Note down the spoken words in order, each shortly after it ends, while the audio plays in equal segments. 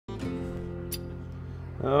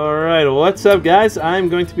Alright, what's up guys? I'm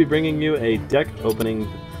going to be bringing you a deck opening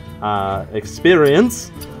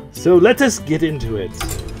experience. So let us get into it.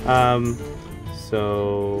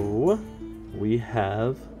 So we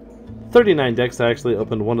have 39 decks. I actually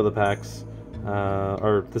opened one of the packs.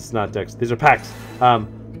 Or this is not decks, these are packs. I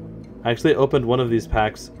actually opened one of these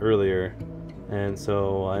packs earlier. And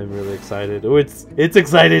so I'm really excited. Oh, it's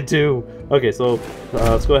excited too! Okay, so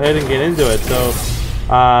let's go ahead and get into it. So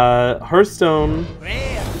Hearthstone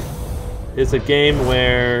is a game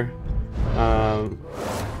where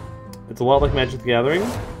it's a lot like Magic the Gathering,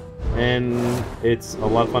 and it's a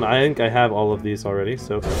lot of fun. I think I have all of these already,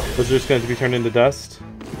 so those are just going to be turned into dust.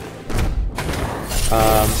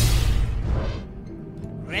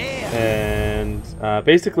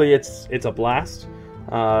 Basically it's a blast.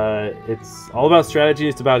 It's all about strategy.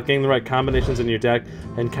 It's about getting the right combinations in your deck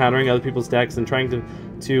and countering other people's decks and trying to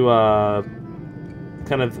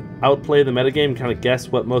kind of outplay the metagame, kind of guess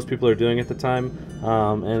what most people are doing at the time,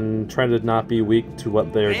 and try to not be weak to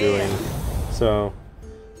what they're doing. So,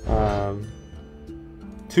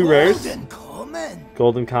 two rares.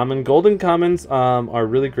 Golden Common. Golden Commons are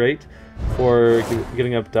really great for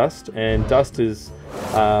getting up dust, and dust is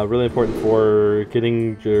really important for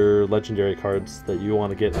getting your legendary cards that you want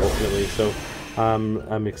to get ultimately. So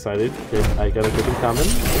I'm excited that I got a Golden Common.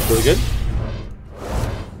 It's really good.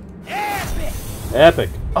 Epic!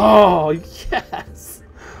 Oh yes!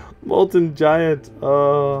 Molten Giant.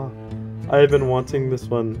 Oh, I've been wanting this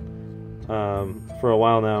one for a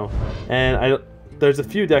while now, and there's a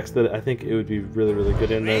few decks that I think it would be really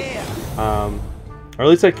good in that, or at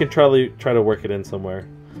least I can try to work it in somewhere.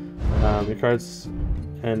 Your cards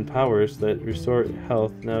and powers that restore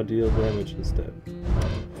health now deal damage instead.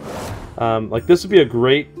 Like this would be a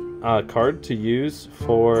great card to use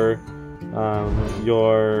for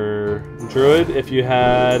your druid if you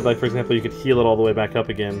had, like, for example, you could heal it all the way back up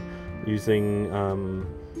again using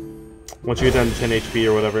once you get down to 10 HP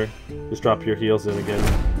or whatever, just drop your heals in again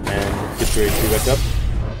and get your HP back up.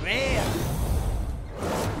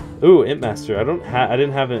 Ooh, Imp Master. I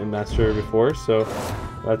didn't have an Imp Master before, so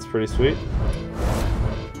that's pretty sweet.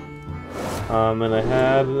 And I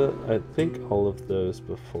had, I think, all of those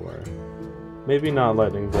before. Maybe not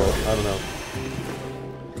Lightning Bolt. I don't know.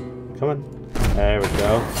 Come on. There we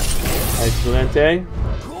go. Excelente.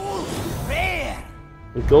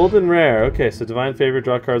 The Golden Rare. Okay, so Divine Favor,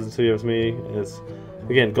 draw cards until you have me. Is,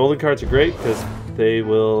 again, golden cards are great because they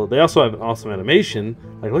also have an awesome animation.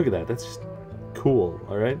 Like, look at that. That's just cool.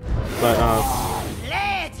 All right. But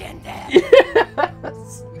legendary.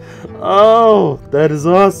 Yes. Oh, that is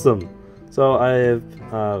awesome. So I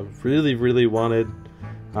have really wanted.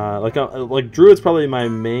 Like Druid's probably my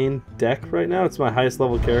main deck right now. It's my highest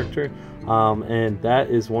level character, and that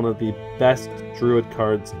is one of the best Druid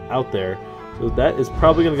cards out there. So that is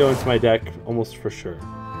probably going to go into my deck almost for sure.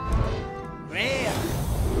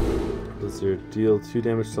 Blizzard, deal 2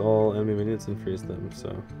 damage to all enemy minions and freeze them.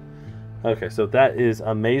 So, okay, so that is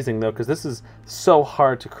amazing though, because this is so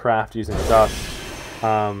hard to craft using dust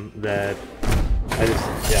that I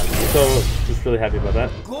just really happy about that.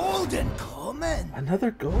 Golden Common.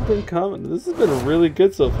 Another Golden Common. This has been really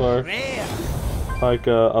good so far. Rare. Like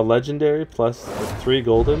a legendary plus 3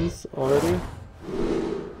 goldens already,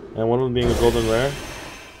 and one of them being a golden rare.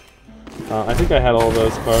 I think I had all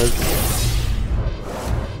those cards,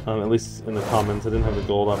 at least in the commons. I didn't have the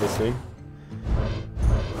gold, obviously.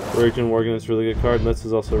 Raging Worgen is a really good card, and this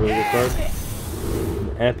is also a really good card.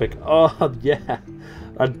 Epic. Oh yeah.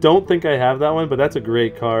 I don't think I have that one, but that's a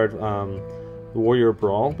great card. Warrior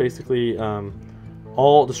Brawl, basically,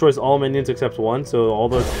 destroys all minions except one. So all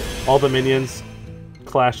the minions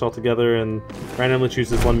clash all together and randomly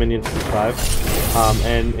chooses one minion to survive.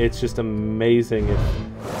 And it's just amazing if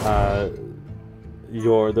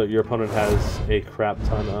your opponent has a crap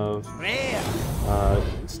ton of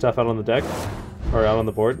stuff out on the deck or out on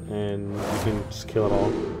the board, and you can just kill it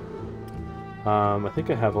all. I think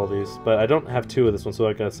I have all these, but I don't have 2 of this one, so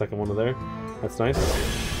I got a second one of there. That's nice.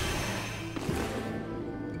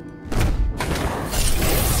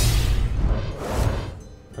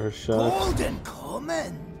 Golden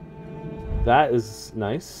Common. That is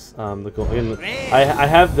nice. The gold. I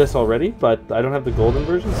have this already, but I don't have the golden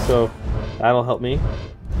version, so that'll help me.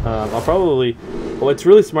 I'll probably. Well, it's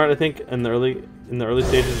really smart, I think, in the early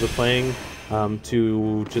stages of playing,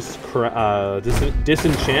 to just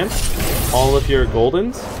disenchant all of your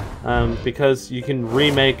goldens, because you can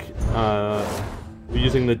remake,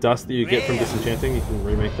 using the dust that you get from disenchanting, you can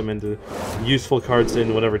remake them into useful cards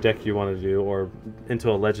in whatever deck you want to do, or into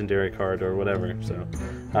a legendary card or whatever. So,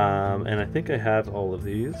 and I think I have all of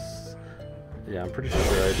these. Yeah, I'm pretty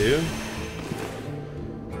sure I do.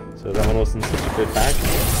 So that one wasn't such a good pack.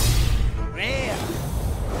 Rare.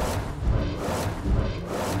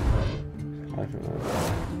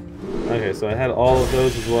 Okay, so I had all of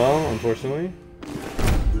those as well, unfortunately.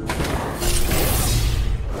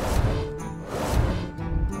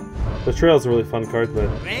 The Trail's a really fun card, but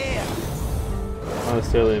not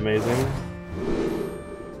necessarily amazing.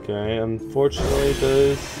 Okay, unfortunately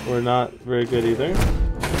those were not very good either.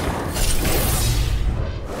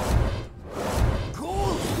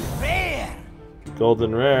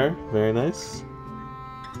 Golden Rare, very nice.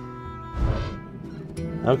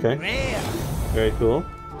 Okay, very cool.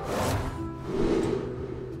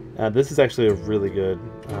 This is actually a really good.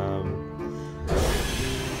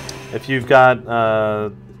 If you've got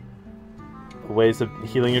ways of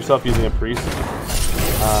healing yourself using a priest,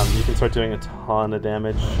 you can start doing a ton of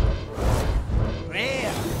damage.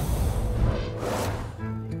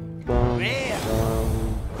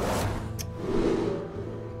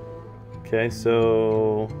 Okay,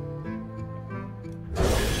 so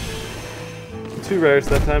 2 rares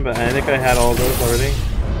that time, but I think I had all those already.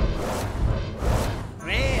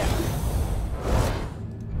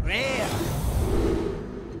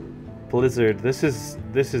 Blizzard, this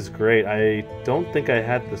is great. I don't think I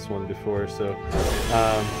had this one before, so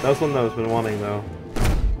that was one that I've been wanting though.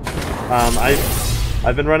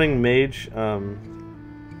 I've been running Mage,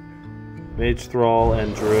 Mage Thrall,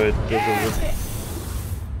 and Druid.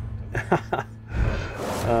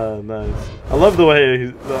 Nice. I love the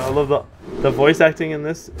way I love the voice acting in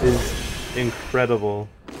this is incredible.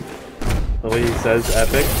 The way he says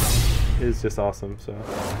epic is just awesome. So,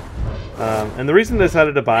 and the reason I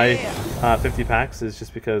decided to buy 50 packs is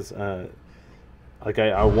just because like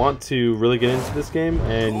I want to really get into this game,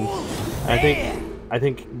 and I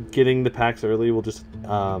think getting the packs early will just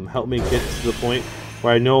help me get to the point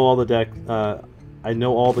where I know all the deck, I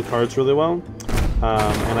know all the cards really well,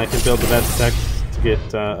 and I can build the best decks to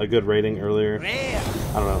get a good rating earlier.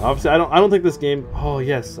 I don't know. Obviously, I don't think this game. Oh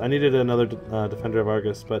yes, I needed another Defender of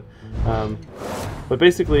Argus, but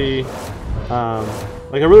basically,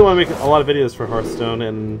 like I really want to make a lot of videos for Hearthstone,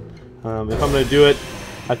 and if I'm gonna do it,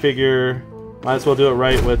 I figure might as well do it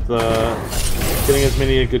right with getting as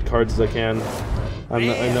many good cards as I can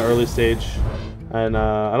in the early stage. And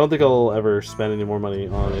I don't think I'll ever spend any more money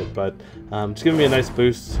on it, but just giving me a nice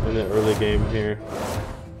boost in the early game here.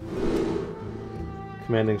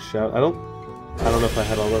 Commanding Shout. I don't know if I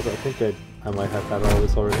had all those. I think I might have had all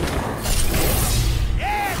this already.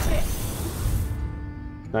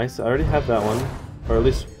 Nice. I already have that one, or at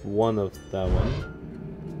least one of that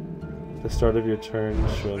one. The start of your turn.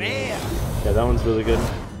 Yeah, that one's really good.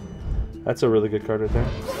 That's a really good card right there.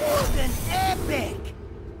 Golden epic.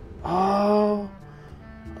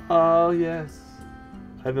 Oh yes.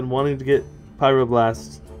 I've been wanting to get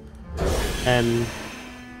Pyroblast, and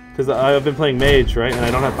because I've been playing Mage, right, and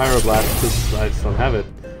I don't have Pyroblast because I just don't have it.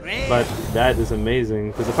 But that is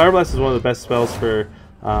amazing because the Pyroblast is one of the best spells for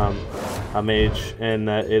a Mage, and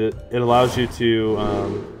it allows you to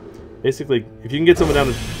basically, if you can get someone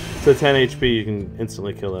down to 10 HP, you can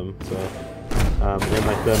instantly kill him. So in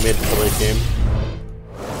like the mid to late game.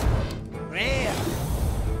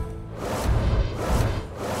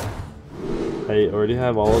 I already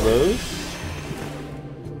have all of those.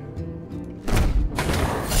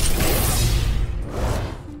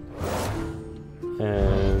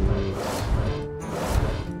 And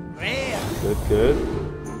good.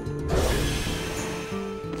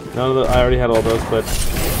 None of the, I already had all those, but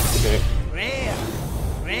okay.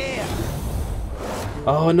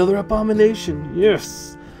 Oh, another Abomination!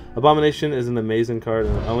 Yes! Abomination is an amazing card,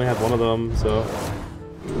 and I only have one of them, so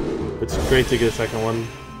it's great to get a second one.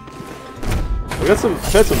 I've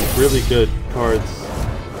had some really good cards.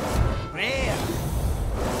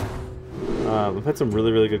 I've had some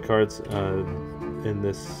really good cards in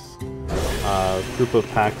this group of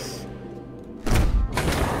packs.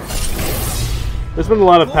 There's been a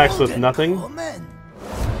lot of packs with nothing,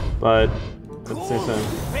 but at the same time.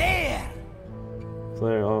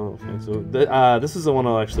 Flare. Oh, okay. So this is the one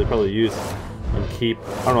I'll actually probably use and keep.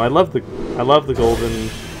 I don't know. I love the golden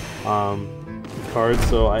card,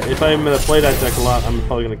 so if I'm going to play that deck a lot, I'm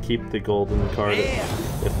probably going to keep the golden card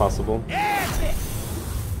if possible.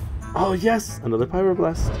 Oh yes! Another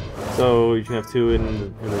Pyroblast! So you can have 2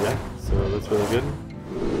 in the deck, so that's really good.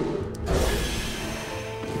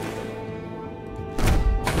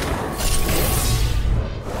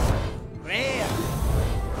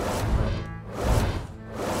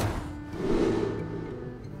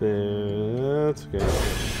 That's okay.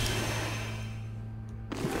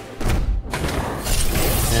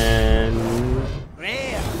 And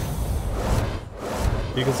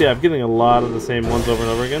you can see I'm getting a lot of the same ones over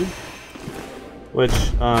and over again, which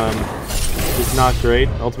is not great.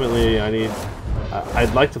 Ultimately,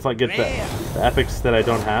 I'd like to get the epics that I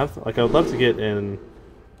don't have. Like, I would love to get in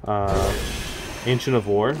Ancient of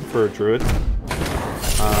War for a Druid.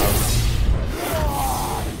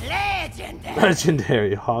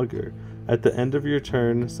 Legendary Hogger. At the end of your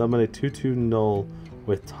turn, summon a 2/2 null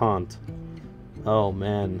with Taunt. Oh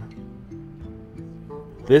man.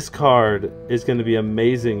 This card is going to be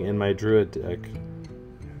amazing in my Druid deck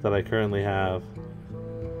that I currently have.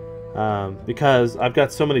 Because I've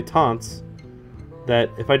got so many taunts that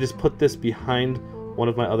if I just put this behind one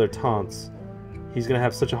of my other taunts, he's going to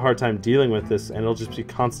have such a hard time dealing with this, and it'll just be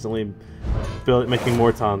constantly making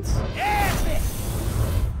more taunts.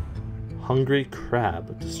 Hungry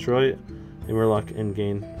Crab. Destroy a Murloc and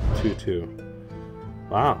gain 2/2.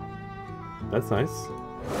 Wow. That's nice.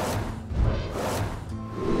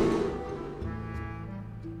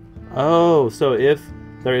 Oh, so if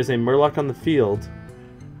there is a Murloc on the field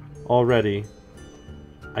already,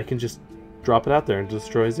 I can just drop it out there and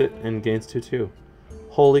destroys it and gains 2/2.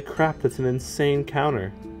 Holy crap, that's an insane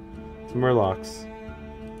counter to Murlocs.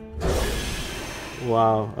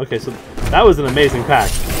 Wow. Okay, so that was an amazing pack.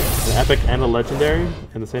 An epic and a legendary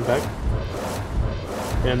in the same pack.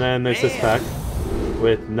 And then there's this pack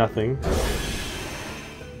with nothing.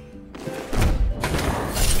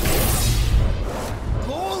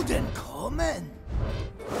 Golden common.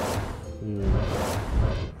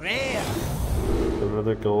 Rare.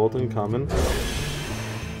 Another golden common.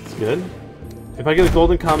 It's good. If I get a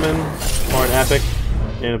golden common or an epic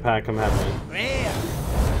in a pack, I'm happy. Rare.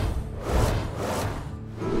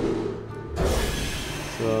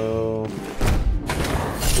 So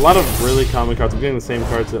a lot of really common cards. I'm getting the same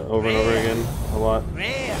cards over and over again a lot.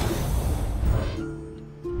 Rare.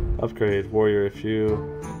 Upgrade warrior. If you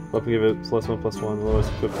weapon, give it +1/+1. The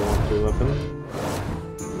lowest equipped to 1/3 weapon.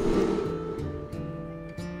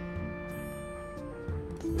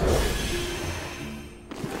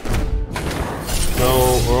 So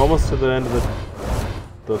we're almost to the end of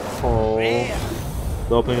the poll.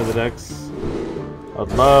 The opening of the decks.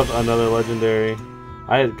 I'd love another legendary.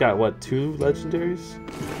 I had got what, 2 legendaries?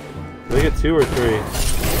 Did I get 2 or 3? I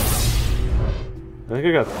think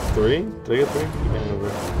I got 3. Did I get 3? I can't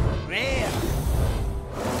remember.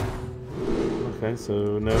 Okay,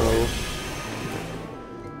 so no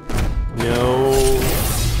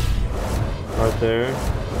right there.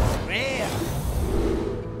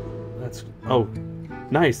 That's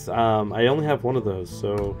nice. I only have one of those,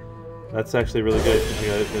 so that's actually really good. I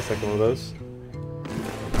got a second one of those.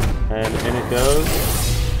 And in it goes.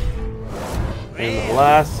 And the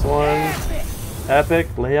last one, epic,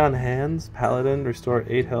 lay on hands, paladin, restore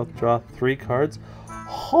 8 health, draw 3 cards.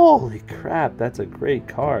 Holy crap, that's a great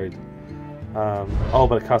card. Oh,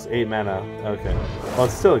 but it costs 8 mana. Okay, well,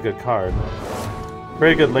 it's still a good card.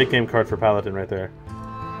 Very good late game card for paladin right there.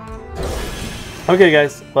 Okay,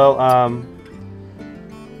 guys. Well,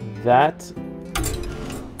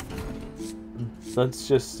 let's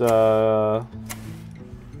just let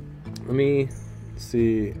me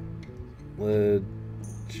see.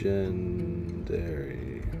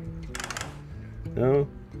 Legendary. No?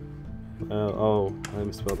 Oh, I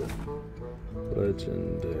misspelled it.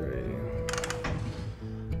 Legendary.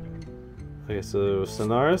 Okay, so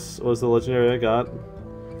Sonaris was the legendary I got.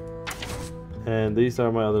 And these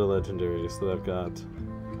are my other legendaries that I've got.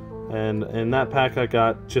 And in that pack I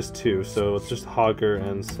got just 2, so it's just Hogger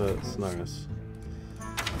and Sonaris.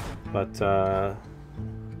 But,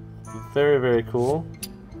 very, very cool.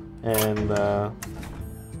 And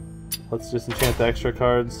let's just enchant the extra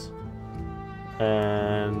cards.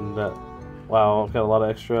 And wow, I've got a lot of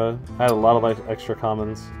extra. I had a lot of extra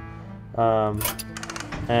commons. So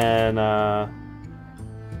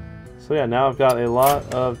yeah, now I've got a lot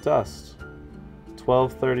of dust.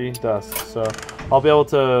 1230 dust. So I'll be able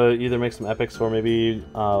to either make some epics or maybe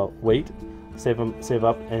wait, save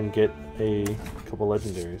up, and get a couple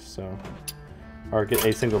legendaries. So, or get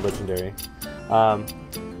a single legendary.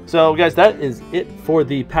 So guys, that is it for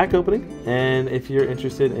the pack opening, and if you're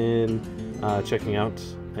interested in checking out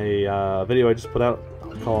a video I just put out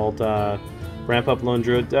called Ramp Up Lone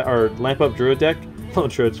Druid or Lamp Up Druid Deck, Lone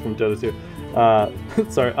Druid's from Dota 2.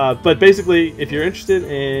 Sorry, but basically, if you're interested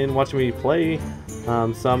in watching me play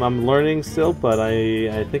some, I'm learning still, but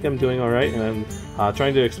I think I'm doing all right, and I'm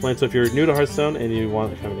trying to explain. So if you're new to Hearthstone and you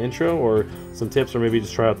want kind of an intro or some tips, or maybe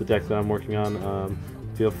just try out the deck that I'm working on,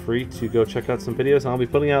 feel free to go check out some videos. I'll be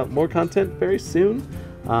putting out more content very soon.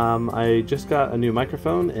 I just got a new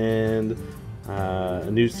microphone and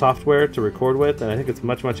a new software to record with, and I think it's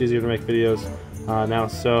much easier to make videos now.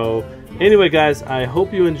 So anyway, guys, I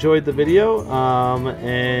hope you enjoyed the video,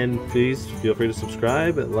 and please feel free to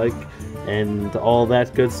subscribe, like, and all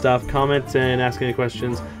that good stuff. Comment and ask any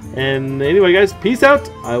questions. And anyway, guys, peace out.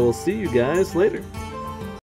 I will see you guys later.